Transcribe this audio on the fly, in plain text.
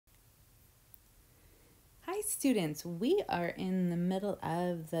Hi students, we are in the middle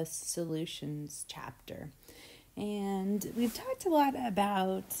of the solutions chapter, and we've talked a lot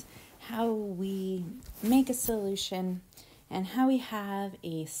about how we make a solution and how we have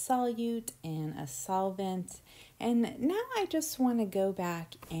a solute and a solvent. And now I just want to go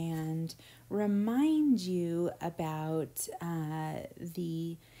back and remind you about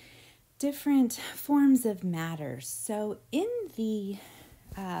the different forms of matter. So in the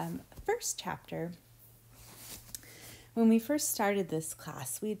first chapter, when we first started this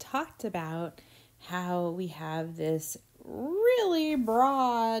class, we talked about how we have this really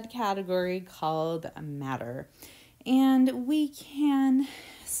broad category called matter. And we can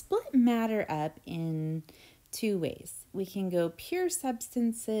split matter up in two ways. We can go pure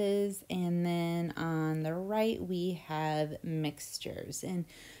substances, and then on the right we have mixtures. And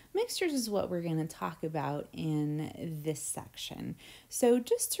mixtures is what we're going to talk about in this section. So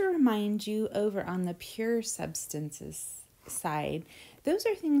just to remind you, over on the pure substances side, those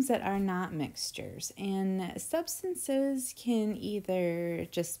are things that are not mixtures. And substances can either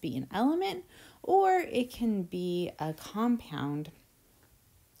just be an element or it can be a compound.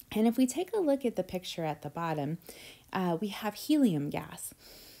 And if we take a look at the picture at the bottom, we have helium gas.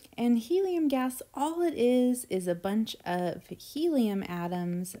 And helium gas, all it is a bunch of helium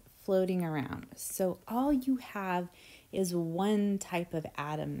atoms floating around. So all you have is one type of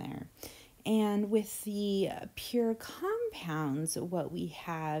atom there. And with the pure compounds, what we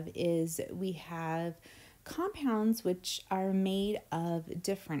have is we have compounds which are made of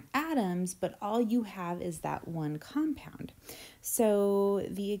different atoms, but all you have is that one compound. So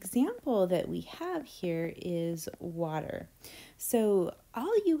the example that we have here is water. So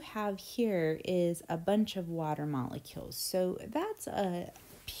all you have here is a bunch of water molecules. So that's a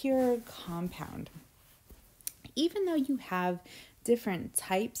pure compound. Even though you have different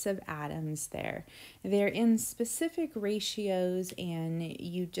types of atoms there, they're in specific ratios and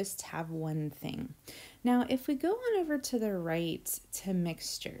you just have one thing. Now, if we go on over to the right to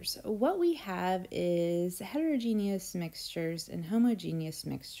mixtures, what we have is heterogeneous mixtures and homogeneous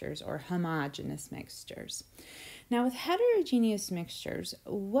mixtures, or homogeneous mixtures. Now, with heterogeneous mixtures,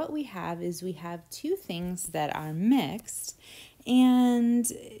 what we have is we have two things that are mixed, and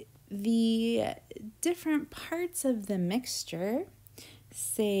the different parts of the mixture,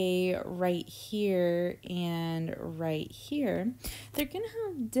 say right here and right here, they're going to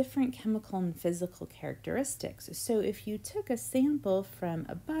have different chemical and physical characteristics. So if you took a sample from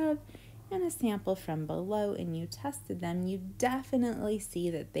above and a sample from below and you tested them, you definitely see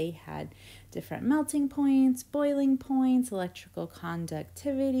that they had different melting points, boiling points, electrical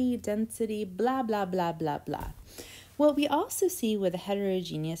conductivity, density, blah, blah, blah, blah, blah. What we also see with a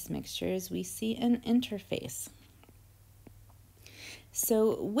heterogeneous mixture is we see an interface.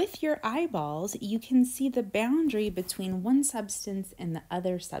 So with your eyeballs, you can see the boundary between one substance and the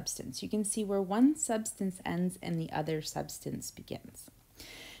other substance. You can see where one substance ends and the other substance begins.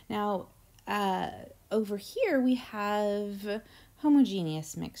 Now, over here we have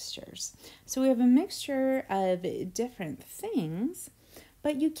homogeneous mixtures. So we have a mixture of different things,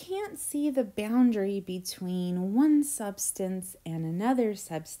 but you can't see the boundary between one substance and another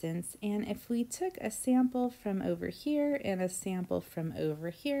substance. And if we took a sample from over here and a sample from over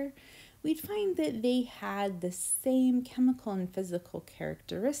here, we'd find that they had the same chemical and physical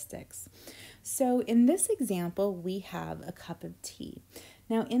characteristics. So in this example, we have a cup of tea.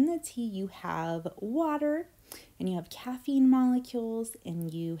 Now in the tea, you have water, and you have caffeine molecules,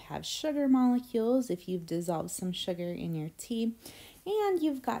 and you have sugar molecules if you've dissolved some sugar in your tea. And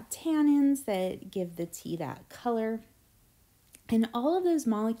you've got tannins that give the tea that color. And all of those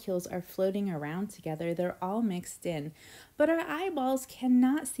molecules are floating around together. They're all mixed in. But our eyeballs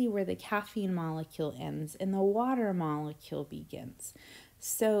cannot see where the caffeine molecule ends and the water molecule begins.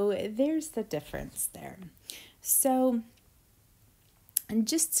 So there's the difference there. So, and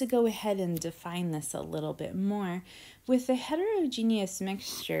just to go ahead and define this a little bit more, with a heterogeneous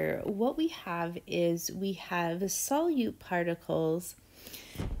mixture, what we have is we have solute particles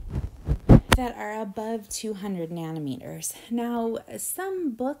that are above 200 nanometers. Now,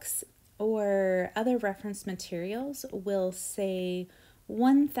 some books or other reference materials will say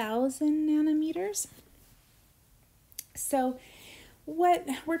 1,000 nanometers. So what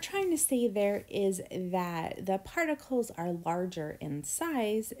we're trying to say there is that the particles are larger in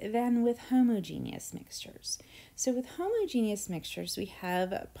size than with homogeneous mixtures. So with homogeneous mixtures, we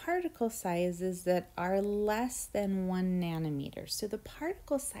have particle sizes that are less than 1 nanometer. So the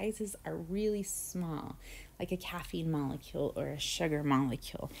particle sizes are really small, like a caffeine molecule or a sugar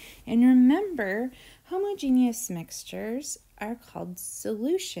molecule. And remember, homogeneous mixtures are called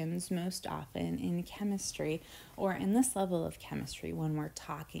solutions most often in chemistry, or in this level of chemistry when we're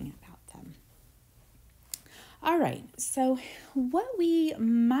talking about them. All right, so what we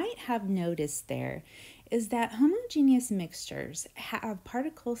might have noticed there is that homogeneous mixtures have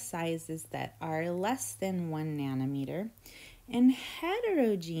particle sizes that are less than 1 nanometer, and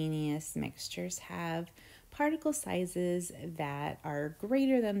heterogeneous mixtures have particle sizes that are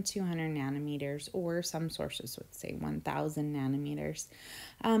greater than 200 nanometers, or some sources would say 1,000 nanometers.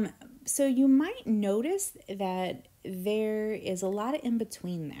 So you might notice that there is a lot of in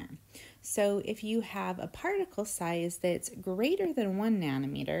between there. So if you have a particle size that's greater than 1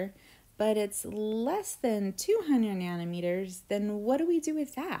 nanometer, but it's less than 200 nanometers, then what do we do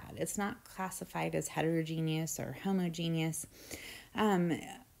with that? It's not classified as heterogeneous or homogeneous. And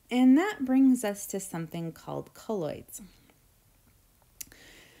that brings us to something called colloids.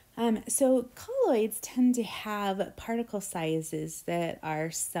 So colloids tend to have particle sizes that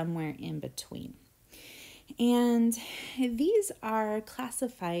are somewhere in between. And these are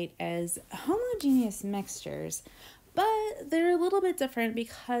classified as homogeneous mixtures, but they're a little bit different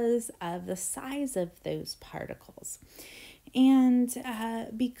because of the size of those particles. And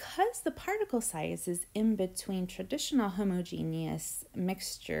because the particle size is in between traditional homogeneous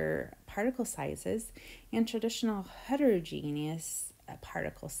mixture particle sizes and traditional heterogeneous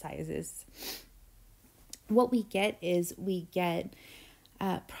particle sizes, what we get is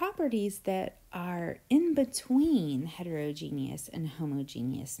properties that are in between heterogeneous and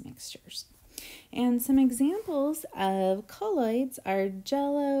homogeneous mixtures. And some examples of colloids are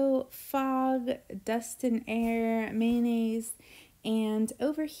jello, fog, dust and air, mayonnaise, and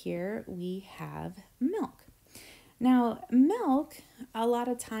over here we have milk. Now, milk, a lot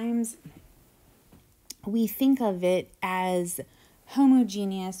of times we think of it as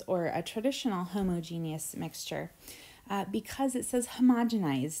homogeneous or a traditional homogeneous mixture because it says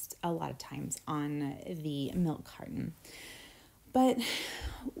homogenized a lot of times on the milk carton. But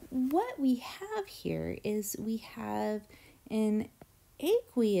what we have here is we have an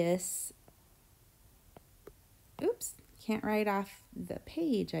aqueous, can't write off the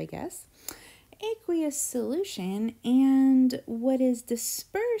page, I guess, aqueous solution, and what is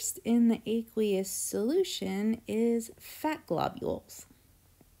dispersed in the aqueous solution is fat globules.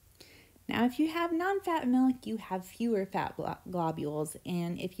 Now, if you have non-fat milk, you have fewer fat globules,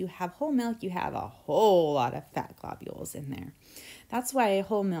 and if you have whole milk, you have a whole lot of fat globules in there. That's why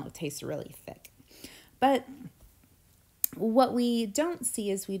whole milk tastes really thick. But what we don't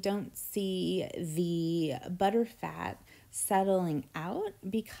see is we don't see the butterfat settling out,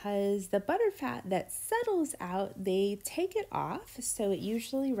 because the butterfat that settles out, they take it off, so it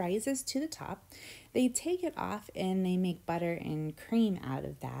usually rises to the top. They take it off and they make butter and cream out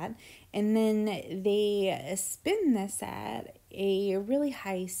of that, and then they spin this at a really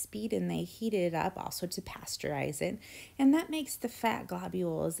high speed and they heat it up also to pasteurize it, and that makes the fat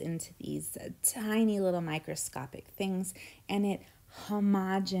globules into these tiny little microscopic things, and it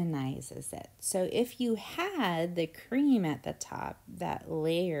homogenizes it. So if you had the cream at the top, that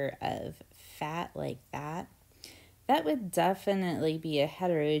layer of fat like that, that would definitely be a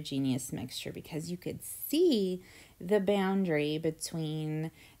heterogeneous mixture, because you could see the boundary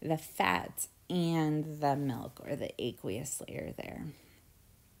between the fat and the milk, or the aqueous layer there.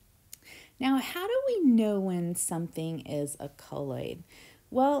 Now, how do we know when something is a colloid?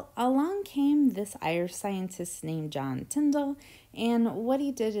 Well, along came this Irish scientist named John Tyndall, and what he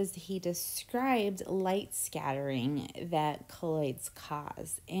did is he described light scattering that colloids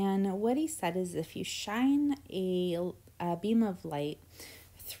cause. And what he said is if you shine a beam of light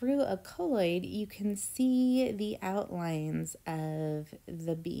through a colloid, you can see the outlines of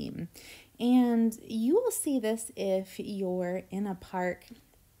the beam. And you will see this if you're in a park,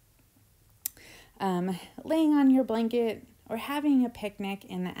 laying on your blanket, or having a picnic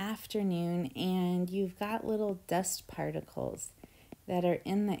in the afternoon, and you've got little dust particles that are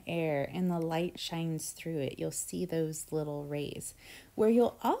in the air and the light shines through it. You'll see those little rays. Where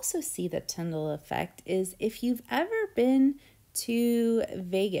you'll also see the Tyndall effect is if you've ever been to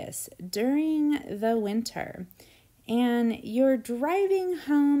Vegas during the winter and you're driving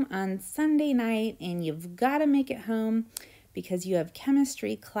home on Sunday night and you've got to make it home because you have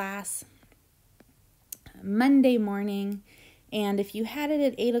chemistry class Monday morning. And if you had it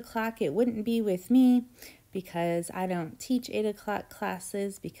at 8 o'clock, it wouldn't be with me, because I don't teach 8 o'clock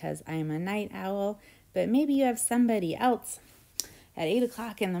classes because I'm a night owl. but maybe you have somebody else at 8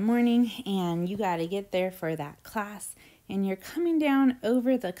 o'clock in the morning and you got to get there for that class, and you're coming down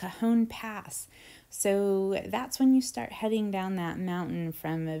over the Cajon Pass. So that's when you start heading down that mountain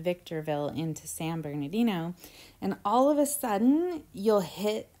from Victorville into San Bernardino, and all of a sudden you'll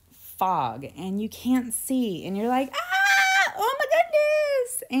hit fog and you can't see, and you're like, oh my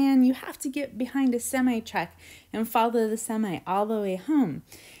goodness, and you have to get behind a semi truck and follow the semi all the way home.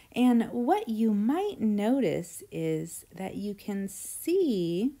 And what you might notice is that you can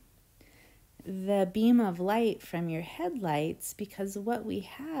see the beam of light from your headlights, because what we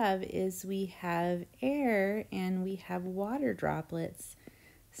have is we have air and we have water droplets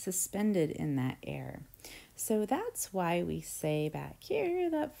suspended in that air. So that's why we say back here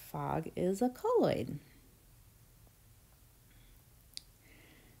that fog is a colloid.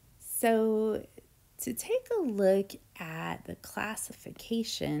 So to take a look at the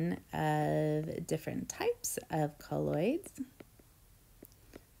classification of different types of colloids,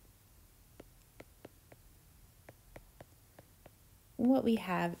 what we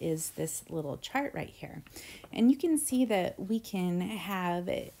have is this little chart right here. And you can see that we can have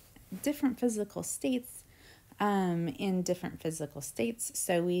different physical states in different physical states.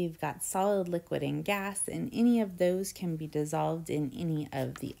 So we've got solid, liquid, and gas, and any of those can be dissolved in any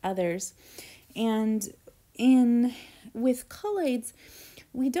of the others. And with colloids,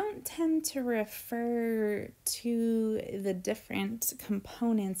 we don't tend to refer to the different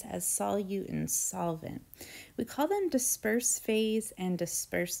components as solute and solvent. We call them dispersed phase and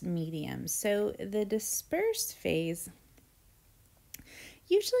dispersed medium. So the dispersed phase,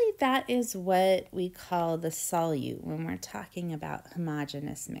 usually that is what we call the solute when we're talking about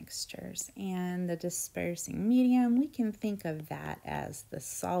homogeneous mixtures. And the dispersing medium, we can think of that as the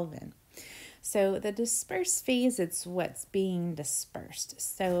solvent. So the dispersed phase, it's what's being dispersed.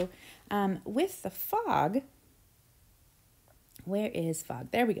 So with the fog, where is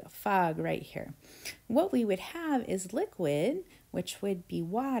fog? There we go, fog right here. What we would have is liquid, which would be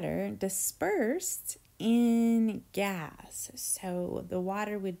water, dispersed in gas. So the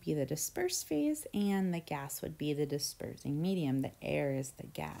water would be the dispersed phase and the gas would be the dispersing medium. The air is the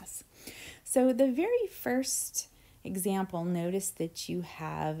gas. So the very first example, notice that you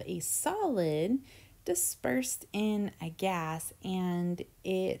have a solid dispersed in a gas, and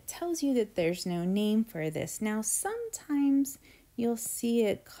it tells you that there's no name for this. Now, sometimes you'll see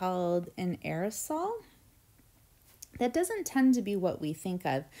it called an aerosol. That doesn't tend to be what we think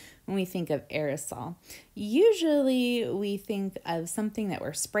of when we think of aerosol. Usually we think of something that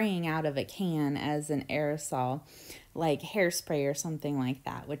we're spraying out of a can as an aerosol, like hairspray or something like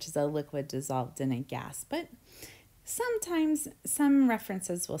that, which is a liquid dissolved in a gas. But sometimes some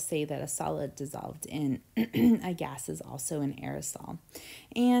references will say that a solid dissolved in a gas is also an aerosol.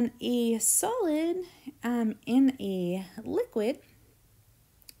 And a solid in a liquid,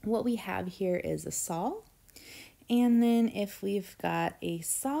 what we have here is a sol. And then if we've got a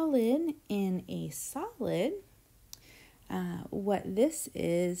solid in a solid, what this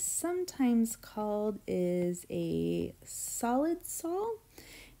is sometimes called is a solid sol.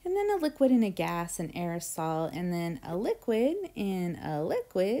 And then a liquid in a gas, an aerosol, and then a liquid in a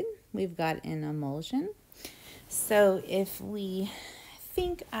liquid, we've got an emulsion. So if we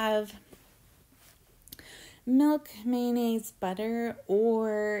think of milk, mayonnaise, butter,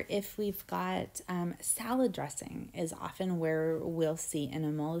 or if we've got salad dressing is often where we'll see an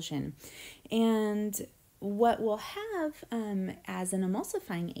emulsion. And what we'll have as an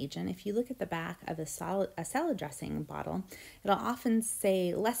emulsifying agent, if you look at the back of a salad dressing bottle, it'll often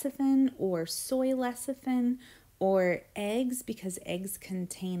say lecithin or soy lecithin or eggs, because eggs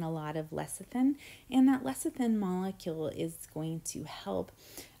contain a lot of lecithin, and that lecithin molecule is going to help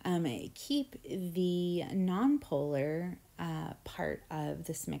keep the nonpolar part of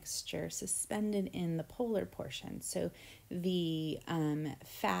this mixture suspended in the polar portion. So the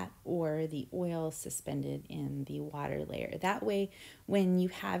fat or the oil suspended in the water layer. That way, when you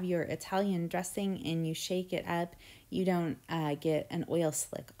have your Italian dressing and you shake it up, you don't get an oil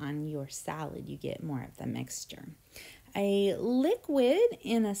slick on your salad. You get more of the mixture. A liquid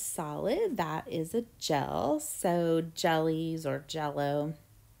in a solid, that is a gel. So jellies or jello.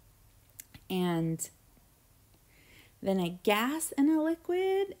 And then a gas and a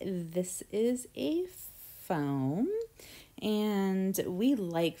liquid, this is a foam. And we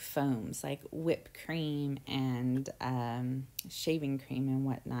like foams like whipped cream and shaving cream and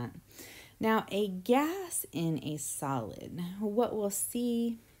whatnot. Now, a gas in a solid, what we'll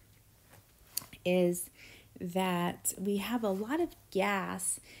see is that we have a lot of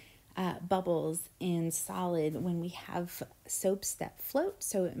gas bubbles in solid when we have soaps that float,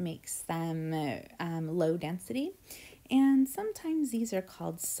 so it makes them low density. And sometimes these are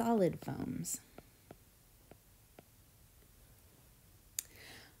called solid foams.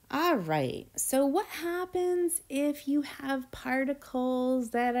 All right, so what happens if you have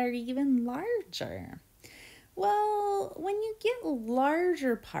particles that are even larger? Well, when you get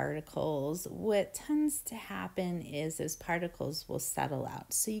larger particles, what tends to happen is those particles will settle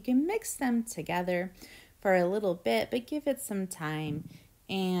out. So you can mix them together for a little bit, but give it some time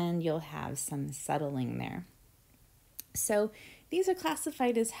and you'll have some settling there. So these are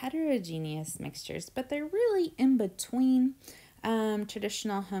classified as heterogeneous mixtures, but they're really in between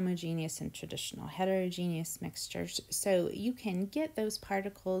traditional homogeneous and traditional heterogeneous mixtures. So you can get those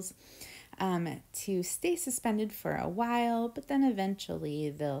particles to stay suspended for a while, but then eventually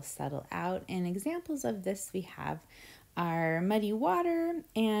they'll settle out. And examples of this we have are muddy water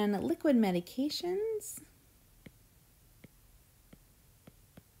and liquid medications.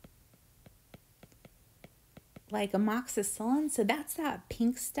 Like amoxicillin, so that's that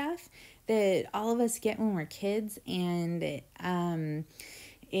pink stuff that all of us get when we're kids, and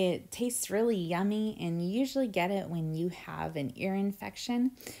it tastes really yummy, and you usually get it when you have an ear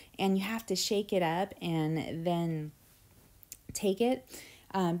infection, and you have to shake it up and then take it,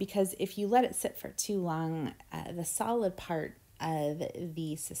 because if you let it sit for too long, the solid part of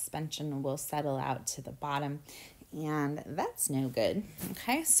the suspension will settle out to the bottom, and that's no good.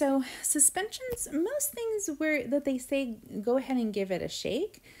 Okay, so suspensions, most things that they say go ahead and give it a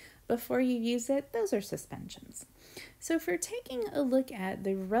shake before you use it, those are suspensions. So if we're taking a look at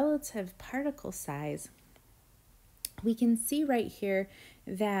the relative particle size, we can see right here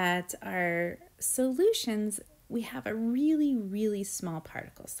that our solutions, we have a really, really small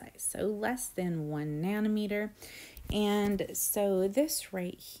particle size, so less than 1 nanometer. And so this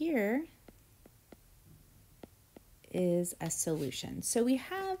right here is a solution. So we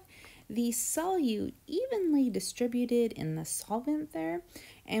have the solute evenly distributed in the solvent there,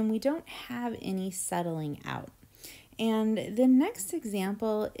 and we don't have any settling out. And the next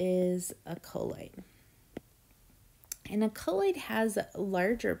example is a colloid. And a colloid has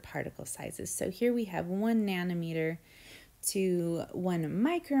larger particle sizes. So here we have 1 nanometer to 1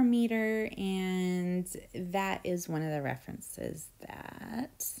 micrometer, and that is one of the references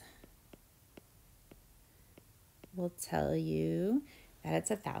that will tell you that it's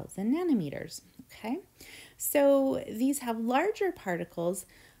 1,000 nanometers. Okay, so these have larger particles,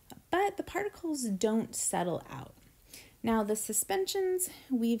 but the particles don't settle out. Now the suspensions,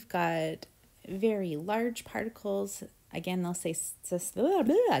 we've got very large particles. Again, they'll say,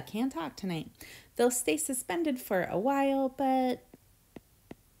 I can't talk tonight. They'll stay suspended for a while, but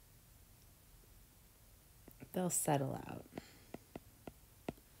they'll settle out.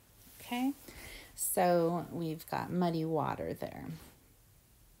 Okay, so we've got muddy water there.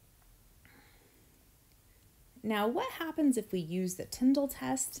 Now, what happens if we use the Tyndall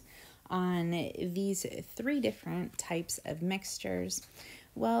test on these 3 different types of mixtures?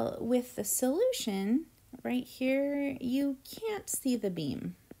 Well, with the solution right here, you can't see the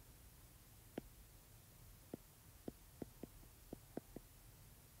beam.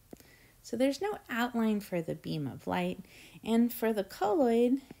 So there's no outline for the beam of light. And for the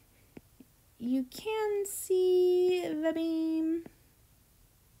colloid, you can see the beam,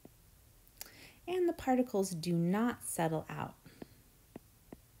 and the particles do not settle out.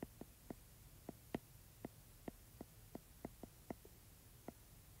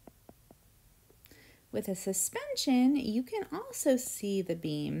 With a suspension, you can also see the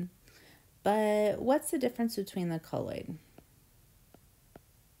beam, but what's the difference between the colloid?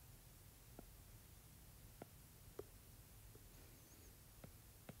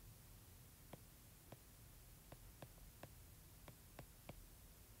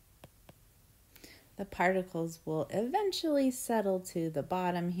 The particles will eventually settle to the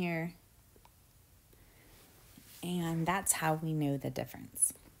bottom here, and that's how we know the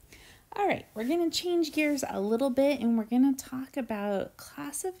difference. All right, we're going to change gears a little bit, and we're going to talk about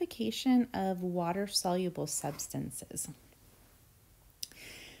classification of water-soluble substances.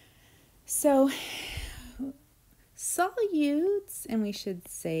 So solutes, and we should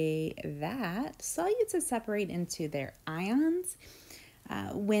say that solutes are separated into their ions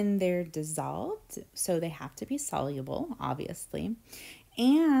when they're dissolved, so they have to be soluble, obviously,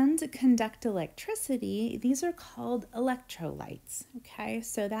 and conduct electricity. These are called electrolytes. Okay,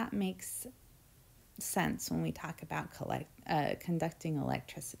 so that makes sense when we talk about conducting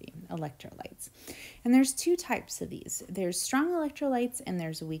electricity, electrolytes. And there's 2 types of these. There's strong electrolytes and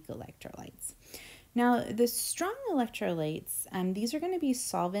there's weak electrolytes. Now, the strong electrolytes, these are going to be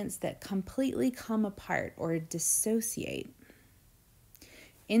solvents that completely come apart or dissociate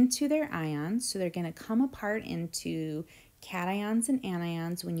into their ions. So they're going to come apart into cations and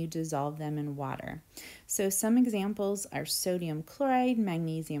anions when you dissolve them in water. So some examples are sodium chloride,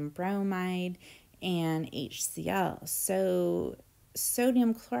 magnesium bromide, and HCl. So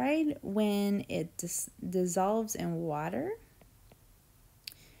sodium chloride, when it dissolves in water,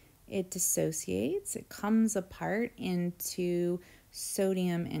 it dissociates, it comes apart into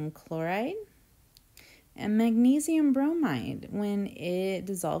sodium and chloride. And magnesium bromide, when it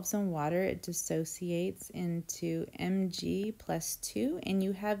dissolves in water, it dissociates into Mg+2, and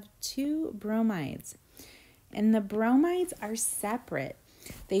you have two bromides. And the bromides are separate.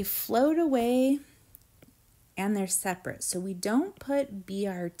 They float away and they're separate. So we don't put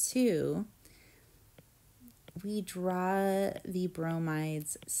Br2, we draw the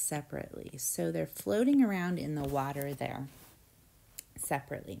bromides separately. So they're floating around in the water there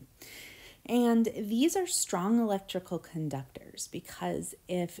separately. And these are strong electrical conductors because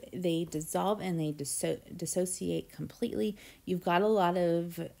if they dissolve and they dissociate completely, you've got a lot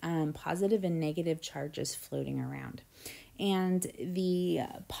of positive and negative charges floating around. And the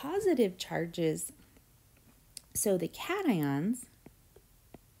positive charges, so the cations,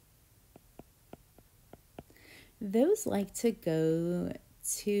 those like to go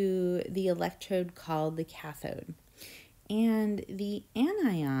to the electrode called the cathode. And the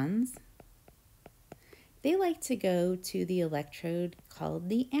anions, they like to go to the electrode called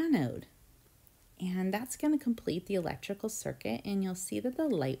the anode. And that's going to complete the electrical circuit, and you'll see that the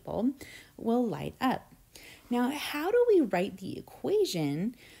light bulb will light up. Now, how do we write the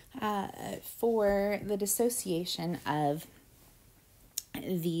equation for the dissociation of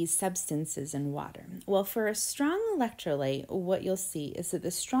these substances in water? Well, for a strong electrolyte, what you'll see is that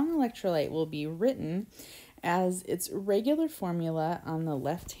the strong electrolyte will be written as its regular formula on the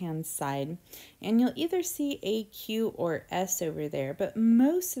left-hand side, and you'll either see AQ or S over there, but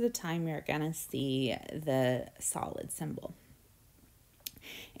most of the time you're going to see the solid symbol.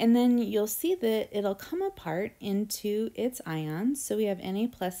 And then you'll see that it'll come apart into its ions. So we have Na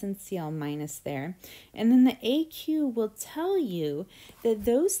plus and Cl minus there. And then the AQ will tell you that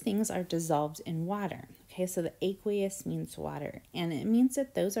those things are dissolved in water. Okay, so the aqueous means water, and it means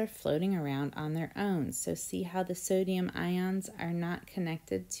that those are floating around on their own. So see how the sodium ions are not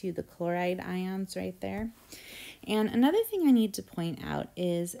connected to the chloride ions right there? And another thing I need to point out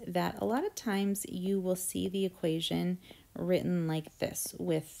is that a lot of times you will see the equation written like this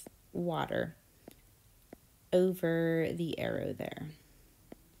with water over the arrow there.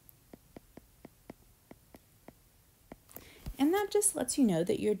 And that just lets you know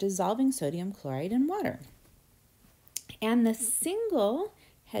that you're dissolving sodium chloride in water. And the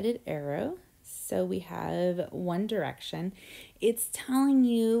single-headed arrow, so we have one direction, it's telling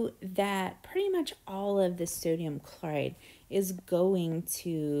you that pretty much all of the sodium chloride is going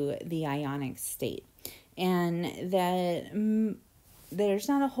to the ionic state. And that there's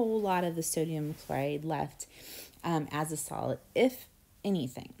not a whole lot of the sodium chloride left as a solid, if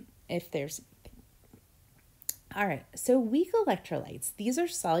anything, if there's. All right, so weak electrolytes, these are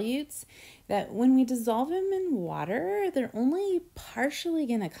solutes that when we dissolve them in water, they're only partially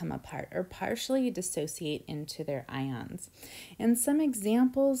going to come apart or partially dissociate into their ions. And some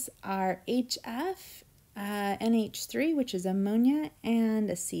examples are HF, NH3, which is ammonia, and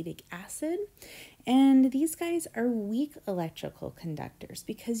acetic acid. And these guys are weak electrical conductors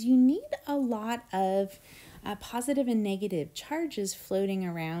because you need a lot of positive and negative charges floating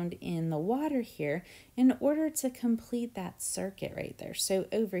around in the water here in order to complete that circuit right there. So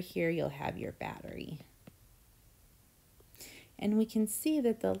over here you'll have your battery. And we can see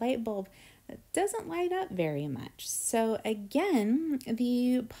that the light bulb doesn't light up very much. So again,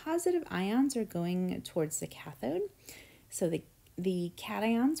 the positive ions are going towards the cathode. So the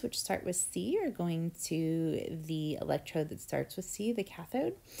cations, which start with C, are going to the electrode that starts with C, the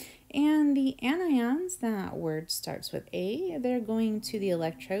cathode. And the anions, that word starts with A, they're going to the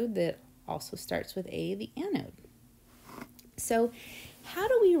electrode that also starts with A, the anode. So how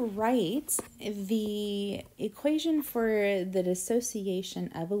do we write the equation for the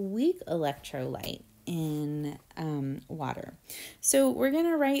dissociation of a weak electrolyte in water? So we're going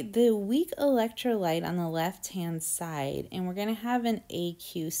to write the weak electrolyte on the left-hand side, and we're going to have an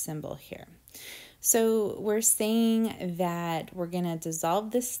AQ symbol here. So we're saying that we're going to dissolve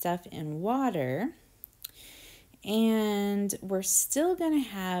this stuff in water, and we're still going to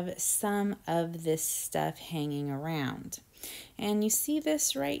have some of this stuff hanging around. And you see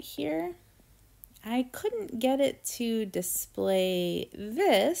this right here? I couldn't get it to display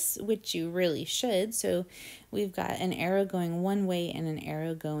this, which you really should. So we've got an arrow going one way and an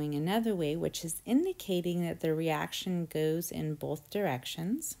arrow going another way, which is indicating that the reaction goes in both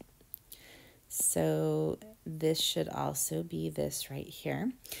directions. So this should also be this right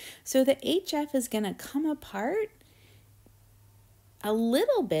here. So the HF is going to come apart a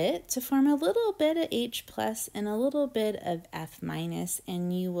little bit to form a little bit of H plus and a little bit of F minus,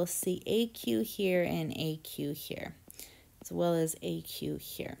 and you will see AQ here and AQ here, as well as AQ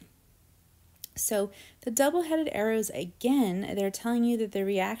here. So the double-headed arrows, again, they're telling you that the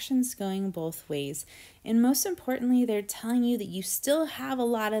reaction's going both ways. And most importantly, they're telling you that you still have a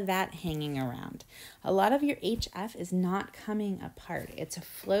lot of that hanging around. A lot of your HF is not coming apart. It's a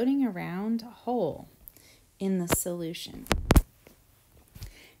floating around whole in the solution.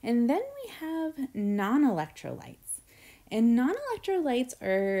 And then we have non-electrolytes. And non-electrolytes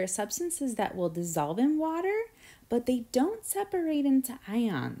are substances that will dissolve in water, but they don't separate into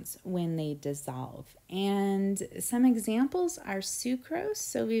ions when they dissolve. And some examples are sucrose,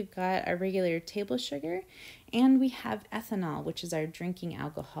 so we've got our regular table sugar, and we have ethanol, which is our drinking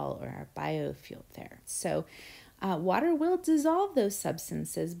alcohol or our biofuel there. So water will dissolve those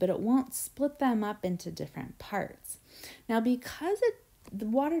substances, but it won't split them up into different parts. Now, because the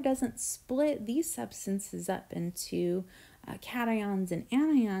water doesn't split these substances up into cations and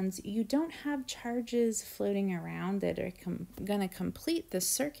anions, you don't have charges floating around that are going to complete the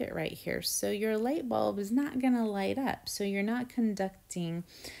circuit right here. So your light bulb is not going to light up. So you're not conducting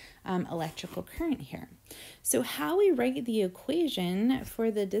electrical current here. So how we write the equation for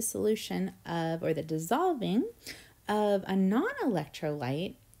the dissolution of, or the dissolving of a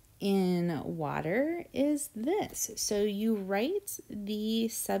non-electrolyte in water is this. So you write the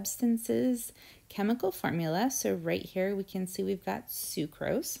substance's chemical formula. So right here we can see we've got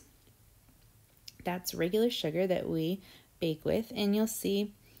sucrose. That's regular sugar that we bake with, and you'll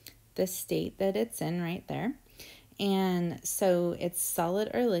see the state that it's in right there. And so it's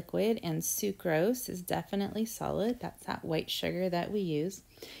solid or liquid, and sucrose is definitely solid. That's that white sugar that we use.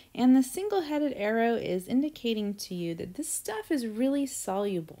 And the single-headed arrow is indicating to you that this stuff is really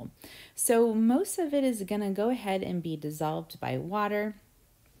soluble. So most of it is going to go ahead and be dissolved by water.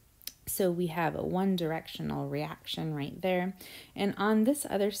 So we have a one-directional reaction right there. And on this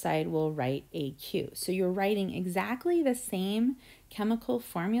other side, we'll write AQ. So you're writing exactly the same chemical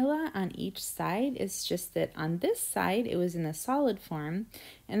formula on each side. It's just that on this side, it was in a solid form.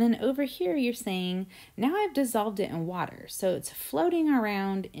 And then over here, you're saying, now I've dissolved it in water. So it's floating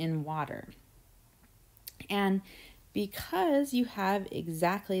around in water. And because you have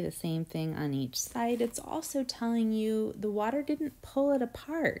exactly the same thing on each side, it's also telling you the water didn't pull it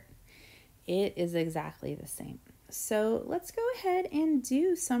apart. It is exactly the same. So let's go ahead and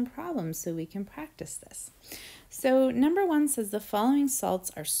do some problems so we can practice this. So number 1 says the following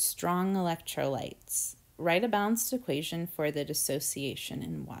salts are strong electrolytes. Write a balanced equation for the dissociation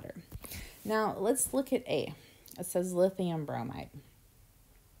in water. Now let's look at A. It says lithium bromide.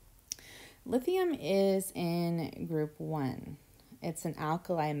 Lithium is in group 1. It's an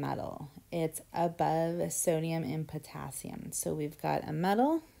alkali metal. It's above sodium and potassium. So we've got a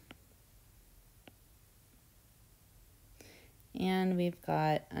metal, and we've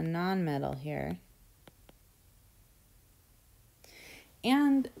got a nonmetal here.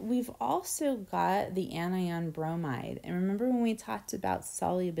 And we've also got the anion bromide. And remember when we talked about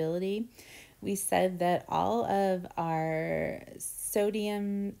solubility, we said that all of our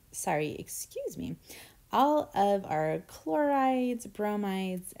all of our chlorides,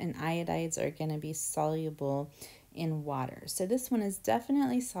 bromides, and iodides are going to be soluble in water. So this one is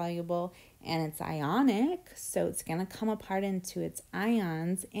definitely soluble, and it's ionic, so it's going to come apart into its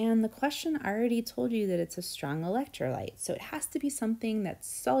ions, and the question already told you that it's a strong electrolyte, so it has to be something that's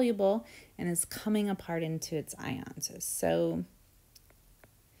soluble and is coming apart into its ions. So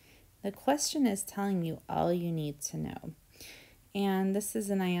the question is telling you all you need to know. And this is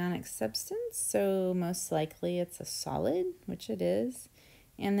an ionic substance, so most likely it's a solid, which it is.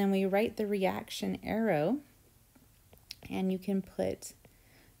 And then we write the reaction arrow, and you can put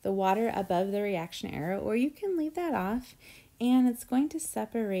the water above the reaction arrow, or you can leave that off, and it's going to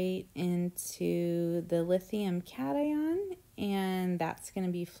separate into the lithium cation, and that's going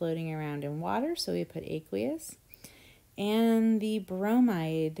to be floating around in water, so we put aqueous, and the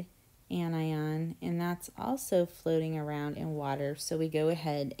bromide anion, and that's also floating around in water, so we go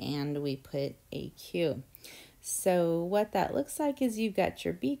ahead and we put AQ. So what that looks like is you've got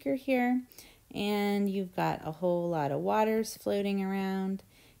your beaker here, and you've got a whole lot of waters floating around,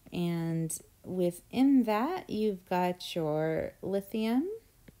 and within that you've got your lithium,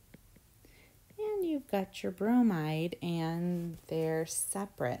 and you've got your bromide and they're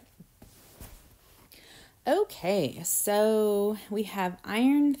separate. Okay, so we have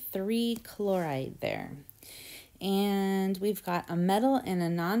iron 3 chloride there. And we've got a metal and a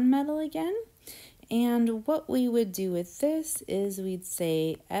non-metal again. And what we would do with this is we'd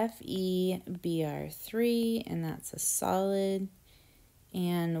say FeBr3, and that's a solid.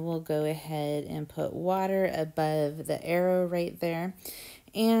 And we'll go ahead and put water above the arrow right there.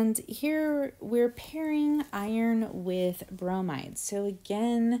 And here we're pairing iron with bromide. So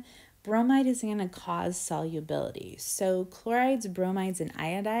again, bromide is going to cause solubility. So chlorides, bromides, and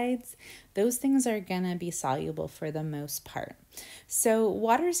iodides, those things are going to be soluble for the most part. So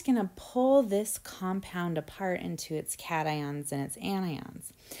water is going to pull this compound apart into its cations and its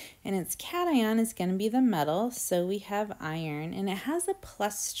anions. And its cation is going to be the metal, so we have iron, and it has a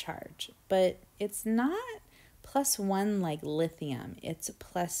plus charge, but it's not +1 like lithium, it's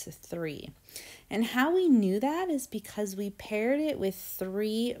 +3. And how we knew that is because we paired it with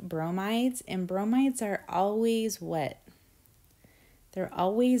 3 bromides, and bromides are always what? They're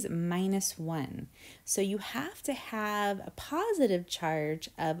always -1. So you have to have a positive charge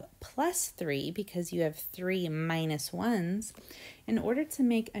of +3 because you have 3 -1s in order to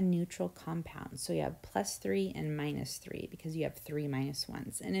make a neutral compound. So you have +3 and -3 because you have 3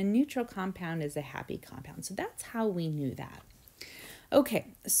 -1s. And a neutral compound is a happy compound. So that's how we knew that. Okay,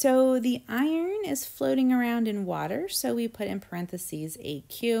 so the iron is floating around in water. So we put in parentheses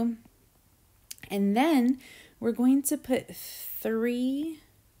AQ. And then we're going to put 3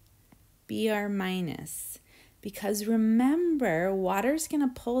 Br- because remember, water's going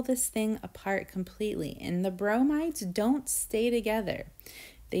to pull this thing apart completely, and the bromides don't stay together.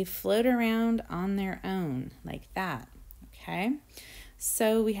 They float around on their own like that, okay?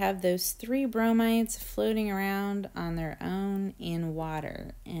 So we have those 3 bromides floating around on their own in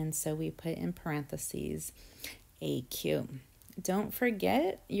water, and so we put in parentheses AQ. Don't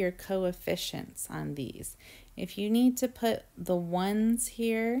forget your coefficients on these. If you need to put the 1s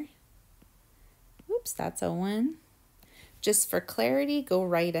here, oops, that's a 1. Just for clarity, go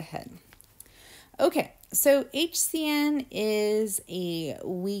right ahead. Okay, so HCN is a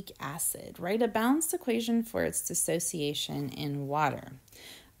weak acid. Write a balanced equation for its dissociation in water.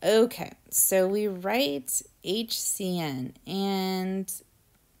 Okay, so we write HCN, and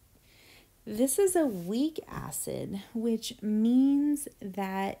this is a weak acid, which means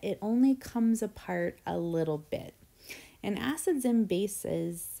that it only comes apart a little bit. And acids and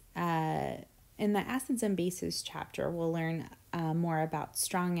bases, in the acids and bases chapter, we'll learn more about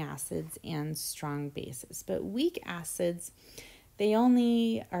strong acids and strong bases. But weak acids, they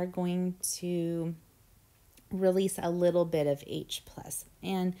only are going to release a little bit of H+.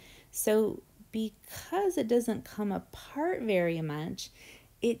 And so because it doesn't come apart very much,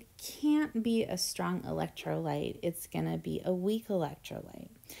 it can't be a strong electrolyte. It's going to be a weak electrolyte.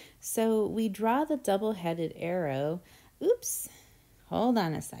 So we draw the double-headed arrow. Oops, hold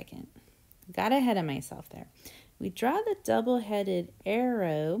on a second. Got ahead of myself there. We draw the double-headed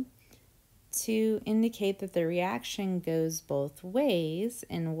arrow to indicate that the reaction goes both ways.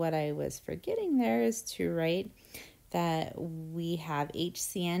 And what I was forgetting there is to write that we have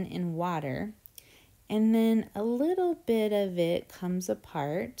HCN in water. And then a little bit of it comes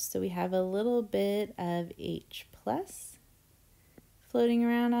apart. So we have a little bit of H+ floating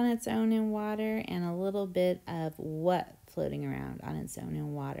around on its own in water, and a little bit of what floating around on its own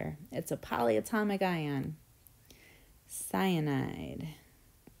in water? It's a polyatomic ion, cyanide.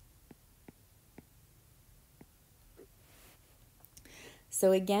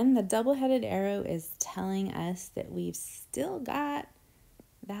 So again, the double-headed arrow is telling us that we've still got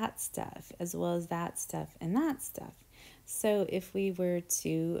that stuff as well as that stuff and that stuff. So if we were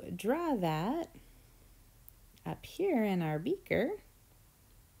to draw that up here in our beaker,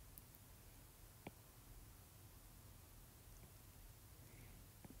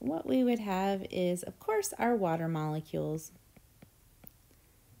 what we would have is, of course, our water molecules.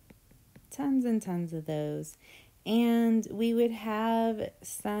 Tons and tons of those. And we would have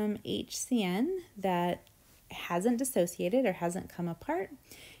some HCN that hasn't dissociated or hasn't come apart.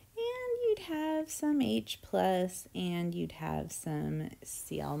 And you'd have some H+, and you'd have some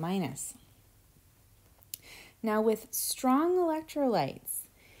Cl-. Now with strong electrolytes,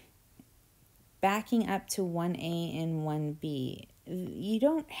 backing up to 1A and 1B, you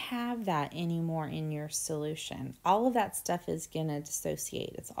don't have that anymore in your solution. All of that stuff is going to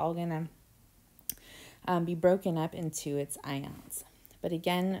dissociate. It's all going to be broken up into its ions. But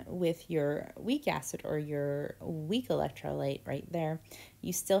again, with your weak acid or your weak electrolyte right there,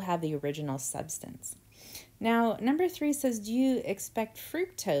 you still have the original substance. Now, number 3 says, do you expect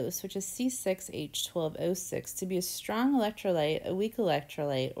fructose, which is C6H12O6, to be a strong electrolyte, a weak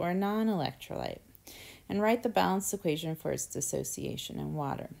electrolyte, or a non-electrolyte? And write the balanced equation for its dissociation in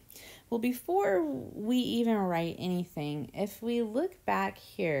water. Well, before we even write anything, if we look back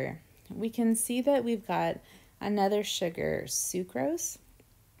here, we can see that we've got another sugar, sucrose,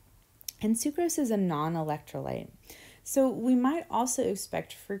 and sucrose is a non-electrolyte. So we might also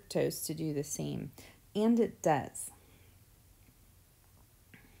expect fructose to do the same, and it does.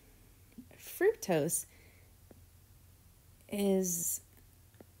 Fructose is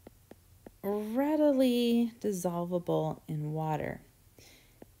readily dissolvable in water.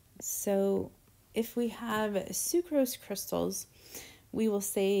 So if we have sucrose crystals, we will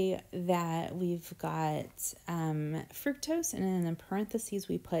say that we've got fructose, and then in parentheses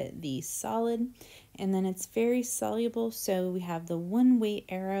we put the solid, and then it's very soluble, so we have the one weight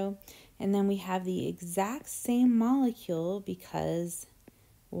arrow, and then we have the exact same molecule because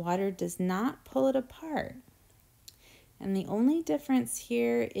water does not pull it apart. And the only difference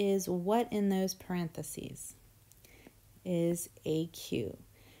here is what in those parentheses is AQ.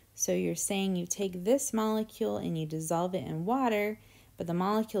 So you're saying you take this molecule and you dissolve it in water, but the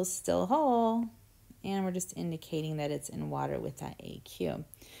molecule's still whole, and we're just indicating that it's in water with that AQ.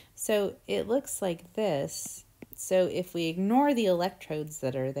 So it looks like this. So if we ignore the electrodes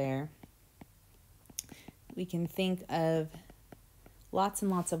that are there, we can think of lots and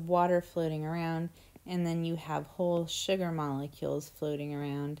lots of water floating around, and then you have whole sugar molecules floating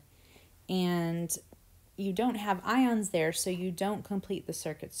around, and you don't have ions there, so you don't complete the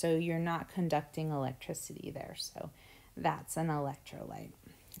circuit, so you're not conducting electricity there. So that's an electrolyte.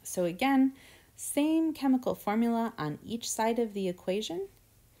 So again, same chemical formula on each side of the equation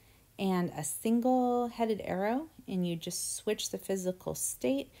and a single headed arrow, and you just switch the physical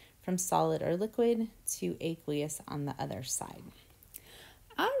state from solid or liquid to aqueous on the other side.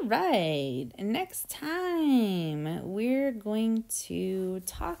 All right, next time we're going to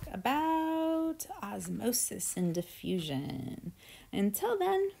talk about osmosis and diffusion. Until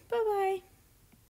then, bye-bye.